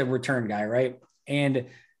just a return guy. Right. And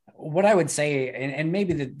what I would say, and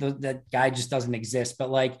maybe that guy just doesn't exist, but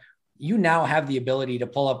like, you now have the ability to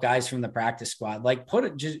pull up guys from the practice squad, like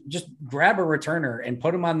just grab a returner and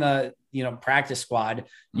put them on the, practice squad,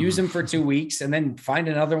 use them for 2 weeks and then find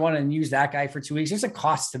another one and use that guy for 2 weeks. There's a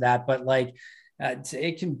cost to that, but like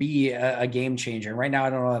it can be a game changer. Right now, I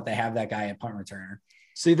don't know that they have that guy at punt returner.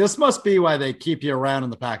 See, this must be why they keep you around in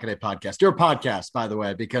the Pack-A-Day podcast. Your podcast, by the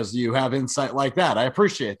way, because you have insight like that. I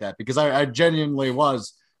appreciate that because I genuinely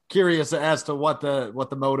was curious as to what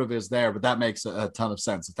the motive is there, but that makes a ton of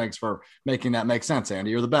sense. So thanks for making that make sense,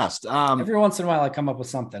 Andy. You're the best. Every once in a while I come up with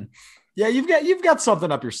something. Yeah, you've got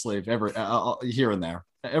something up your sleeve every here and there.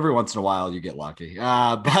 Every once in a while, you get lucky.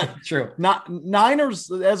 But True.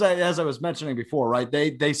 Niners, as I was mentioning before, right?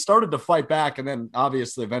 They started to fight back, and then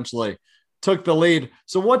obviously eventually took the lead.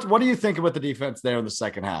 So what do you think about the defense there in the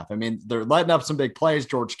second half? I mean, they're letting up some big plays.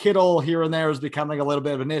 George Kittle here and there is becoming a little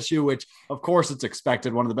bit of an issue, which of course it's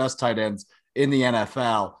expected. One of the best tight ends in the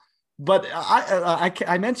NFL. But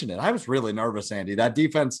I mentioned it. I was really nervous, Andy. That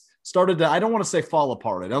defense started to, I don't want to say fall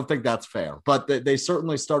apart. I don't think that's fair, but they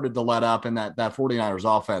certainly started to let up, and that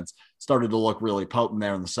 49ers offense started to look really potent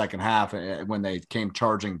there in the second half when they came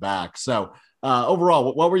charging back. So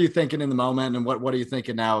overall, what were you thinking in the moment, and what are you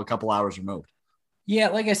thinking now a couple hours removed? Yeah,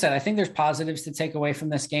 like I said, I think there's positives to take away from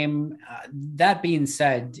this game. That being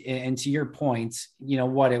said, and to your point, you know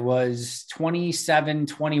what, it was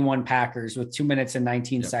 27-21 Packers with 2 minutes and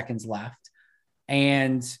 19 seconds left.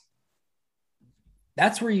 And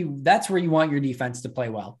that's where you want your defense to play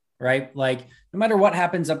well, right? Like no matter what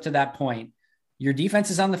happens up to that point, your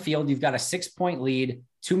defense is on the field. You've got a 6-point lead,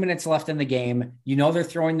 2 minutes left in the game. You know, they're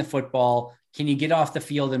throwing the football. Can you get off the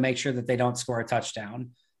field and make sure that they don't score a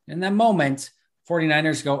touchdown? In that moment,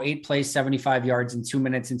 49ers go 8 plays, 75 yards in 2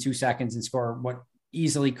 minutes and 2 seconds and score what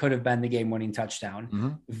easily could have been the game-winning touchdown. Mm-hmm.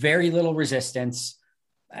 Very little resistance,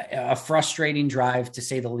 a frustrating drive to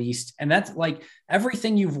say the least. And that's like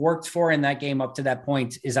everything you've worked for in that game up to that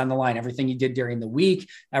point is on the line. Everything you did during the week,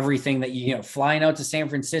 everything that flying out to San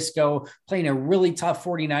Francisco, playing a really tough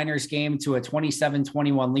 49ers game to a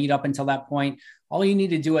 27-21 lead up until that point. All you need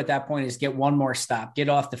to do at that point is get one more stop, get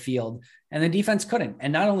off the field. And the defense couldn't.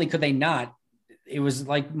 And not only could they not, it was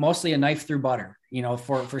like mostly a knife through butter,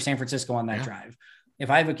 for San Francisco on that drive. If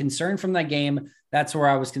I have a concern from that game, that's where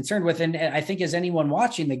I was concerned with. And I think as anyone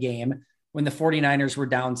watching the game, when the 49ers were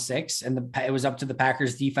down 6 and it was up to the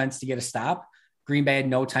Packers defense to get a stop, Green Bay had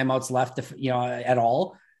no timeouts left, at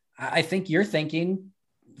all. I think you're thinking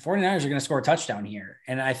 49ers are going to score a touchdown here.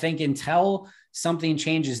 And I think until something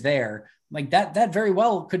changes there, like that very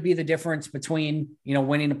well could be the difference between,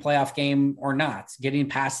 winning a playoff game or not, getting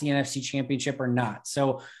past the NFC Championship or not.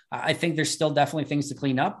 So I think there's still definitely things to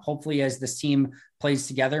clean up. Hopefully, as this team plays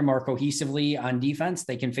together more cohesively on defense,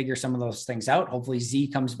 they can figure some of those things out. Hopefully Z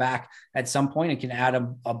comes back at some point and can add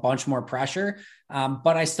a bunch more pressure.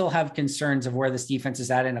 But I still have concerns of where this defense is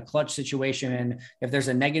at in a clutch situation. And if there's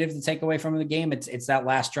a negative to take away from the game, it's that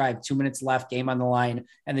last drive, 2 minutes left, game on the line,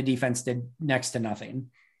 and the defense did next to nothing.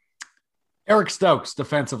 Eric Stokes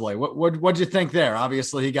defensively, what'd you think there?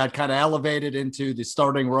 Obviously, he got kind of elevated into the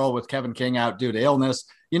starting role with Kevin King out due to illness.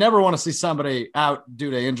 You never want to see somebody out due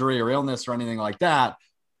to injury or illness or anything like that.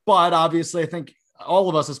 But obviously, I think all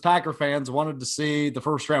of us as Packer fans wanted to see the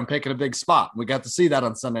first round pick in a big spot. We got to see that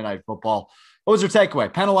on Sunday Night Football. What was your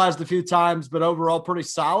takeaway? Penalized a few times, but overall pretty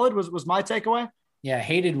solid was my takeaway. Yeah,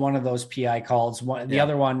 hated one of those PI calls. The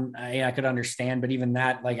other one, I could understand, but even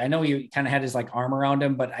that, I know he kind of had his arm around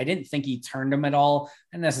him, but I didn't think he turned him at all.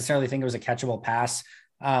 I didn't necessarily think it was a catchable pass.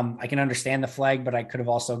 I can understand the flag, but I could have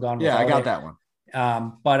also gone with I got that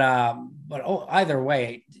one. But either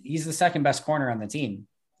way, he's the second best corner on the team.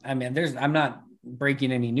 I mean, I'm not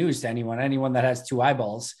breaking any news to anyone that has 2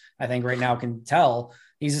 eyeballs, I think right now can tell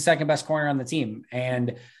he's the second best corner on the team.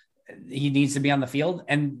 And he needs to be on the field.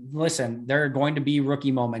 And listen, there are going to be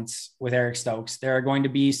rookie moments with Eric Stokes. There are going to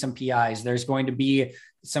be some PIs. There's going to be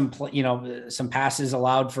some passes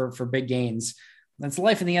allowed for big gains. That's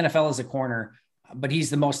life in the NFL as a corner, but he's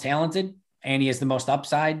the most talented and he has the most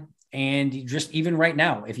upside. And even right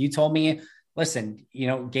now, if you told me, listen,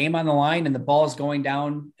 game on the line and the ball is going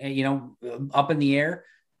down, up in the air,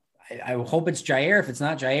 I hope it's Jair. If it's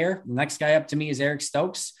not Jair, the next guy up to me is Eric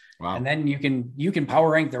Stokes. Wow. And then you can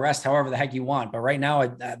power rank the rest however the heck you want. But right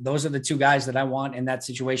now, those are the 2 guys that I want in that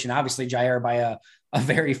situation. Obviously, Jair by a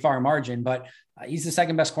very far margin, but he's the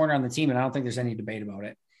second best corner on the team, and I don't think there's any debate about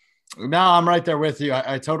it. No, I'm right there with you.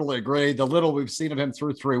 I totally agree. The little we've seen of him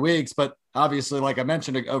through 3 weeks, but obviously, like I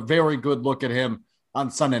mentioned, a very good look at him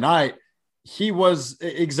on Sunday night. He was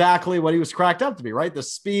exactly what he was cracked up to be, right? The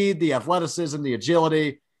speed, the athleticism, the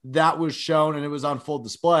agility, that was shown, and it was on full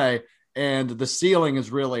display. And the ceiling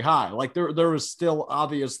is really high. There is still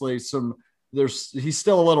obviously he's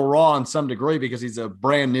still a little raw in some degree because he's a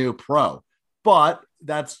brand new pro, but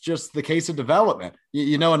that's just the case of development.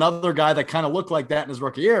 Another guy that kind of looked like that in his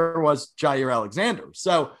rookie year was Jair Alexander.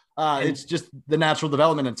 So it's just the natural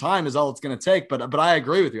development and time is all it's going to take. But I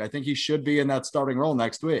agree with you. I think he should be in that starting role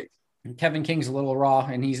next week. Kevin King's a little raw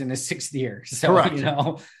and he's in his 6th year. So,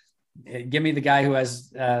 correct. Give me the guy who has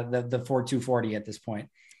the 4.240 at this point.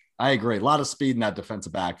 I agree. A lot of speed in that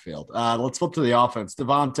defensive backfield. Let's flip to the offense.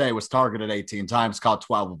 Davante was targeted 18 times, caught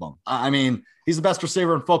 12 of them. I mean, he's the best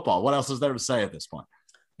receiver in football. What else is there to say at this point?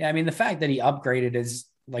 Yeah, I mean, the fact that he upgraded his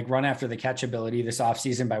like run after the catch ability this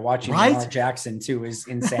offseason by watching Lamar Jackson too is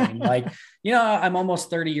insane. Like, I'm almost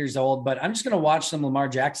 30 years old, but I'm just going to watch some Lamar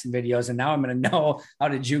Jackson videos. And now I'm going to know how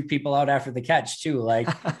to juke people out after the catch too. Like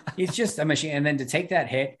he's just a machine. And then to take that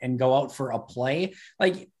hit and go out for a play,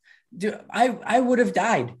 like, dude, I would have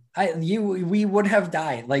died. We would have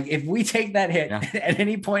died. Like if we take that hit at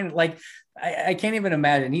any point, like I can't even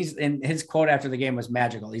imagine. His quote after the game was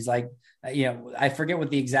magical. He's like, I forget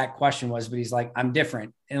what the exact question was, but he's like, I'm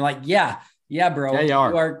different. And like, yeah, bro, you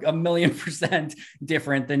are 1,000,000%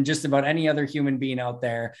 different than just about any other human being out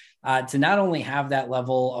there. To not only have that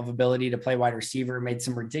level of ability to play wide receiver, made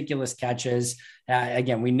some ridiculous catches.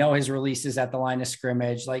 Again, we know his releases at the line of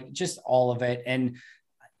scrimmage, like just all of it. And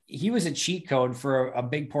he was a cheat code for a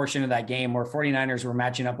big portion of that game where 49ers were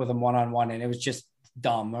matching up with him one-on-one, and it was just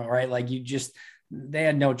dumb, right? Like they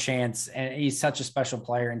had no chance, and he's such a special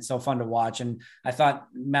player and so fun to watch. And I thought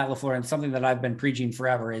Matt LaFleur, and something that I've been preaching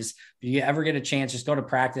forever, is if you ever get a chance, just go to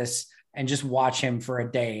practice and just watch him for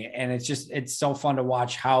a day. And it's so fun to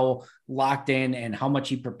watch how locked in and how much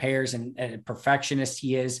he prepares and perfectionist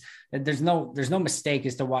he is. There's no mistake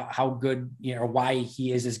as to how good, why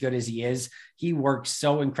he is as good as he is. He works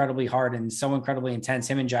so incredibly hard and so incredibly intense.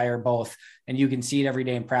 Him and Jair both, and you can see it every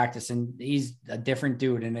day in practice, and he's a different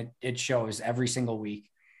dude, and it shows every single week.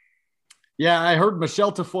 Yeah, I heard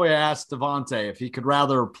Michelle Tafoya ask Davante if he could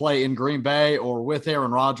rather play in Green Bay or with Aaron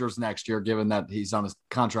Rodgers next year, given that he's on his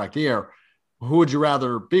contract year. Who would you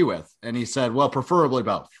rather be with? And he said, well, preferably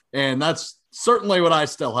both. And that's certainly what I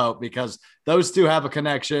still hope, because those two have a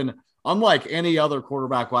connection unlike any other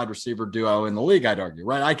quarterback wide receiver duo in the league, I'd argue,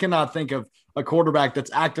 right? I cannot think of a quarterback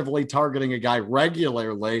that's actively targeting a guy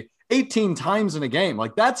regularly 18 times in a game.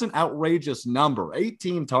 Like that's an outrageous number.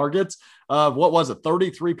 18 targets of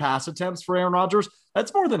 33 pass attempts for Aaron Rodgers.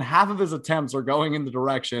 That's more than half of his attempts are going in the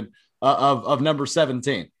direction of number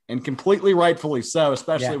 17, and completely rightfully so,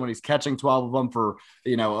 especially when he's catching 12 of them for,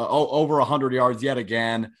 over 100 yards yet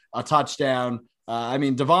again, a touchdown. I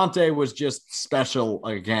mean, Davante was just special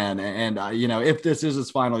again. And if this is his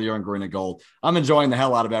final year in green and gold, I'm enjoying the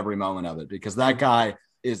hell out of every moment of it, because that guy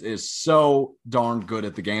is so darn good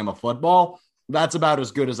at the game of football. That's about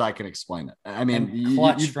as good as I can explain it. I mean,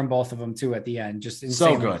 clutch from both of them too at the end, just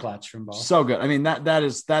insanely so good. Clutch from both. So good. I mean, that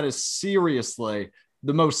is seriously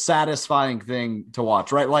the most satisfying thing to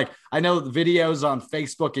watch, right? Like I know the videos on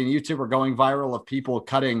Facebook and YouTube are going viral of people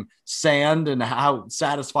cutting sand and how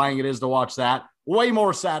satisfying it is to watch that. Way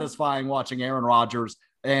more satisfying watching Aaron Rodgers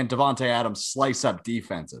and Davante Adams slice up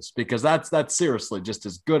defenses, because that's seriously just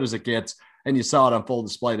as good as it gets. And you saw it on full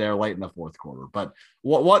display there late in the fourth quarter. But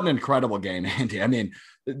what an incredible game, Andy. I mean,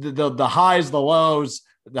 the highs, the lows,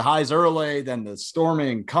 the highs early, then the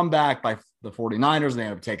storming comeback by the 49ers, they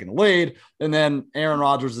end up taking the lead. And then Aaron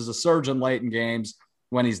Rodgers is a surgeon late in games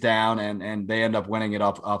when he's down, and they end up winning it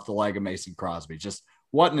off the leg of Mason Crosby. Just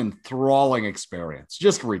what an enthralling experience.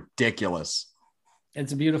 Just ridiculous.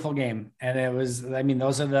 It's a beautiful game. And it was, I mean,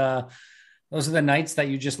 those are the nights that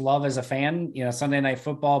you just love as a fan. Sunday Night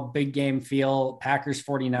Football, big game feel, Packers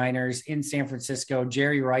 49ers in San Francisco.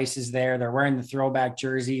 Jerry Rice is there. They're wearing the throwback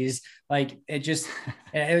jerseys. Like it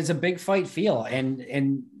was a big fight feel.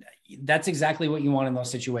 And that's exactly what you want in those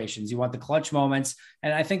situations. You want the clutch moments.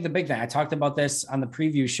 And I think the big thing, I talked about this on the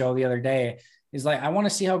preview show the other day, is like, I want to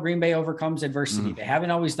see how Green Bay overcomes adversity. They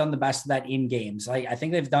haven't always done the best of that in games. Like I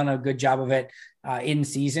think they've done a good job of it in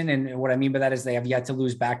season. And what I mean by that is they have yet to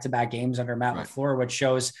lose back-to-back games under Matt LaFleur, which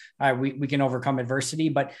shows we can overcome adversity.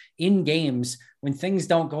 But in games, when things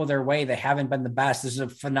don't go their way, they haven't been the best. This is a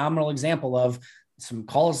phenomenal example of some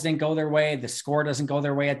calls didn't go their way. The score doesn't go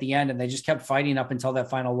their way at the end. And they just kept fighting up until that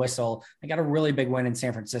final whistle. They got a really big win in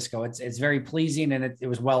San Francisco. It's very pleasing, and it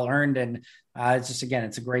was well-earned. And it's just, again,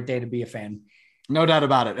 it's a great day to be a fan. No doubt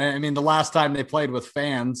about it. I mean, the last time they played with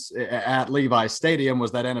fans at Levi Stadium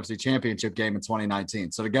was that NFC Championship game in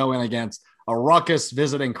 2019. So to go in against a ruckus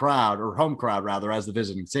visiting crowd, or home crowd rather, as the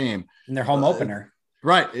visiting team. And their home opener.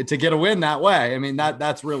 Right. To get a win that way. I mean,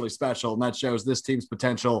 that's really special. And that shows this team's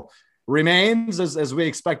potential remains, as we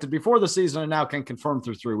expected before the season and now can confirm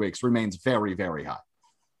through 3 weeks, remains very, very high.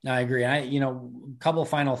 I agree. A couple of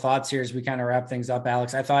final thoughts here as we kind of wrap things up,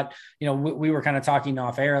 Alex. I thought, we were kind of talking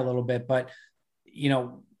off air a little bit, but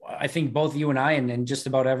I think both you and I and just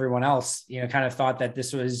about everyone else, kind of thought that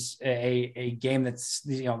this was a game that's,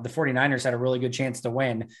 the 49ers had a really good chance to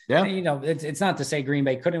win. Yeah. And, it's not to say Green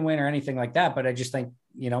Bay couldn't win or anything like that, but I just think,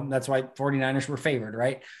 that's why 49ers were favored.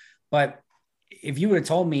 Right. But if you would have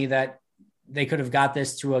told me that they could have got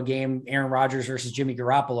this to a game, Aaron Rodgers versus Jimmy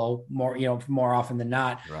Garoppolo, more often than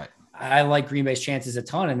not, right. I like Green Bay's chances a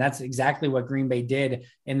ton. And that's exactly what Green Bay did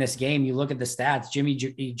in this game. You look at the stats, Jimmy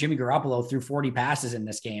Garoppolo threw 40 passes in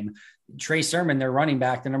this game. Trey Sermon, their running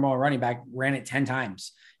back, the number one running back, ran it 10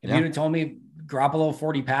 times. If you'd have told me Garoppolo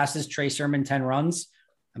 40 passes, Trey Sermon 10 runs,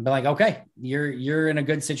 I'd be like, okay, you're in a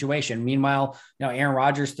good situation. Meanwhile, Aaron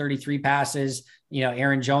Rodgers 33 passes,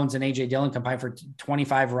 Aaron Jones and AJ Dillon combined for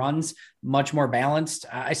 25 runs, much more balanced.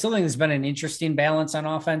 I still think there's been an interesting balance on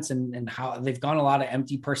offense and how they've gone a lot of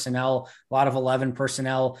empty personnel, a lot of 11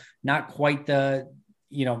 personnel, not quite the,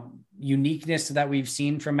 uniqueness that we've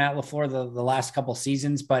seen from Matt LaFleur the last couple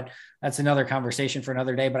seasons, but that's another conversation for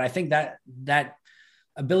another day. But I think that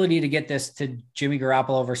ability to get this to Jimmy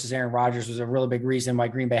Garoppolo versus Aaron Rodgers was a really big reason why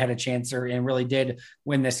Green Bay had a chance and really did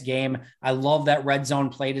win this game. I love that red zone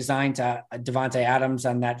play design to Davante Adams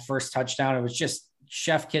on that first touchdown. It was just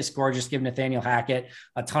chef kiss gorgeous. Give Nathaniel Hackett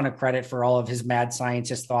a ton of credit for all of his mad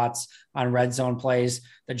scientist thoughts on red zone plays.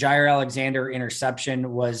 The Jair Alexander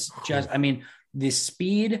interception was just, the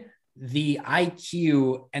speed, the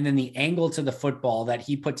IQ, and then the angle to the football that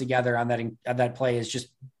he put together on that play is just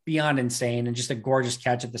beyond insane and just a gorgeous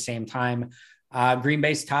catch at the same time. Green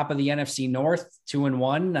Bay's top of the NFC North,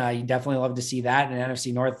 2-1. You definitely love to see that in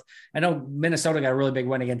NFC North. I know Minnesota got a really big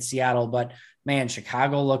win against Seattle, but man,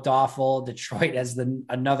 Chicago looked awful. Detroit has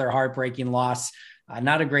another heartbreaking loss.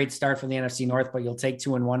 Not a great start for the NFC North, but you'll take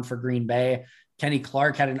 2-1 for Green Bay. Kenny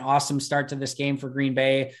Clark had an awesome start to this game for Green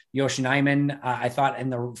Bay. Yoshi Nijman, I thought in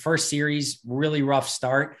the first series, really rough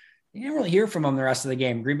start. You didn't really hear from him the rest of the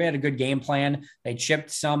game. Green Bay had a good game plan. They chipped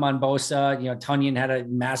some on Bosa. Tunyon had a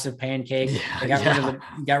massive pancake. They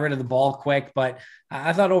got rid of the ball quick. But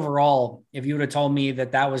I thought overall, if you would have told me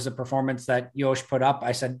that was the performance that Yosh put up,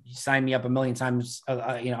 I said, sign me up a million times,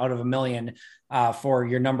 out of a million for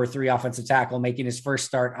your number 3 offensive tackle, making his first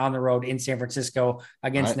start on the road in San Francisco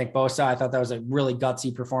against Nick Bosa. I thought that was a really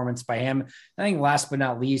gutsy performance by him. I think last but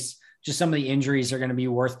not least, just some of the injuries are going to be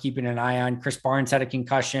worth keeping an eye on. Chris Barnes had a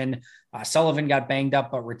concussion. Sullivan got banged up,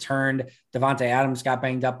 but returned. Davante Adams got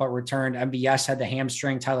banged up, but returned. MBS had the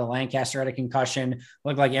hamstring. Tyler Lancaster had a concussion.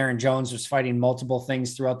 Looked like Aaron Jones was fighting multiple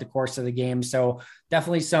things throughout the course of the game. So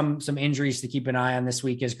definitely some injuries to keep an eye on this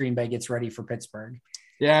week as Green Bay gets ready for Pittsburgh.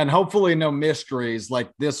 Yeah. And hopefully no mysteries like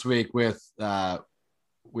this week with the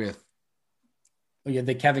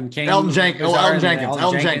Kevin King, Elton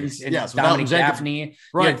Jenkins, yes, Dominic Gaffney,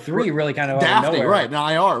 right? 3 really kind of Daphne, right? Now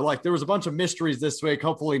IR, like there was a bunch of mysteries this week.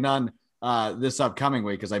 Hopefully none this upcoming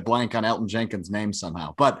week because I blank on Elton Jenkins' name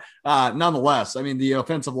somehow. But nonetheless, the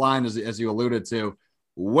offensive line, as you alluded to,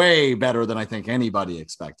 way better than I think anybody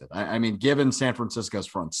expected. Given San Francisco's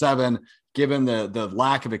front 7, given the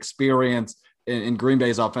lack of experience in Green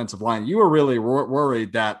Bay's offensive line, you were really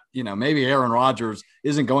worried that, maybe Aaron Rodgers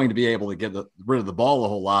isn't going to be able to get rid of the ball a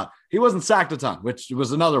whole lot. He wasn't sacked a ton, which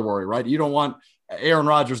was another worry, right? You don't want Aaron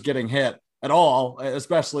Rodgers getting hit at all,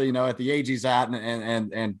 especially, at the age he's at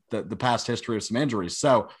and the past history of some injuries.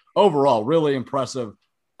 So overall, really impressive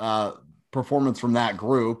performance from that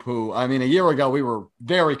group who, a year ago, we were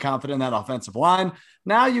very confident in that offensive line.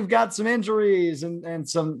 Now you've got some injuries and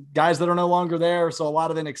some guys that are no longer there. So a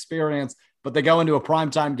lot of inexperience, but they go into a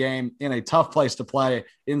primetime game in a tough place to play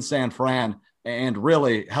in San Fran and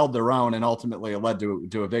really held their own. And ultimately it led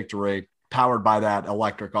to a victory powered by that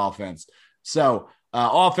electric offense. So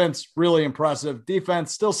offense, really impressive.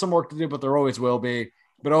 Defense, still some work to do, but there always will be.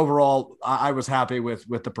 But overall, I was happy with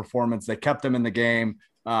the performance. They kept them in the game.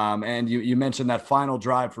 And you mentioned that final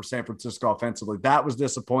drive for San Francisco offensively. That was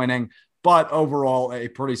disappointing, but overall a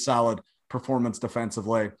pretty solid performance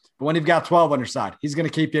defensively. But when you've got 12 on your side, he's going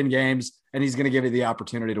to keep you in games and he's going to give you the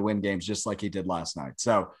opportunity to win games just like he did last night.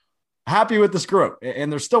 So happy with this group, and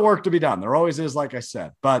there's still work to be done. There always is, like I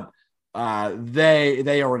said, but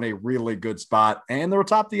they are in a really good spot and they're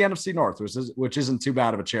atop the NFC North, which isn't too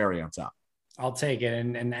bad of a cherry on top. I'll take it.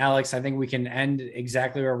 And Alex, I think we can end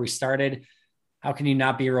exactly where we started. How can you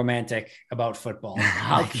not be romantic about football?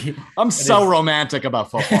 I'm so romantic about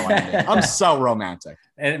football. I'm so romantic.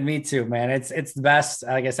 And me too, man. It's the best.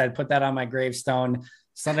 Like I said, put that on my gravestone.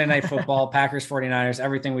 Sunday Night Football, Packers, 49ers,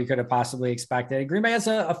 everything we could have possibly expected. Green Bay has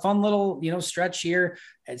a fun little, stretch here.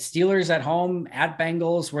 At Steelers at home, at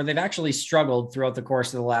Bengals, where they've actually struggled throughout the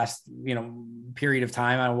course of the last, period of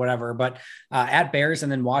time or whatever, but at Bears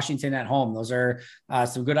and then Washington at home. Those are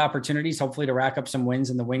some good opportunities, hopefully to rack up some wins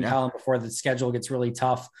in the win column before the schedule gets really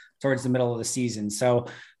tough towards the middle of the season. So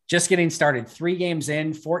just getting started. 3 games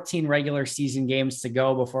in, 14 regular season games to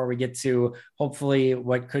go before we get to hopefully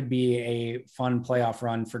what could be a fun playoff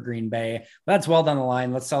run for Green Bay. But that's well down the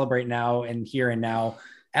line. Let's celebrate now and here and now.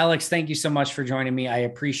 Alex, thank you so much for joining me. I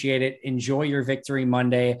appreciate it. Enjoy your Victory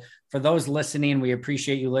Monday. For those listening, we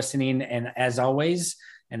appreciate you listening. And as always,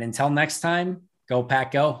 and until next time, go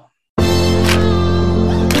Pack Go.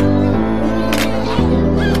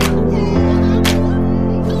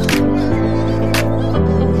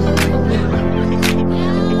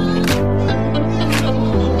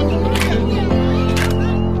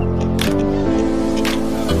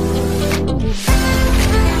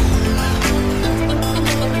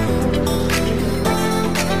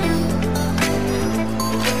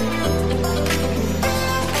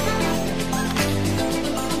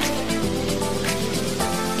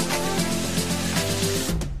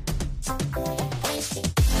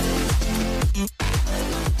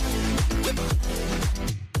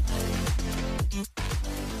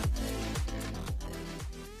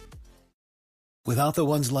 Without the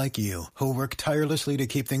ones like you, who work tirelessly to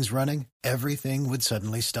keep things running, everything would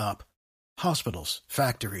suddenly stop. Hospitals,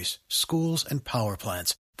 factories, schools, and power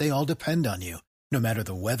plants, they all depend on you. No matter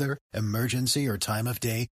the weather, emergency, or time of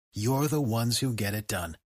day, you're the ones who get it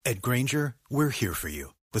done. At Grainger, we're here for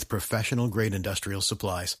you with professional-grade industrial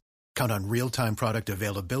supplies. Count on real-time product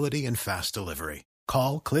availability and fast delivery.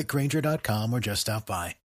 Call, click Grainger.com, or just stop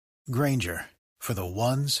by. Grainger, for the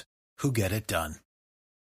ones who get it done.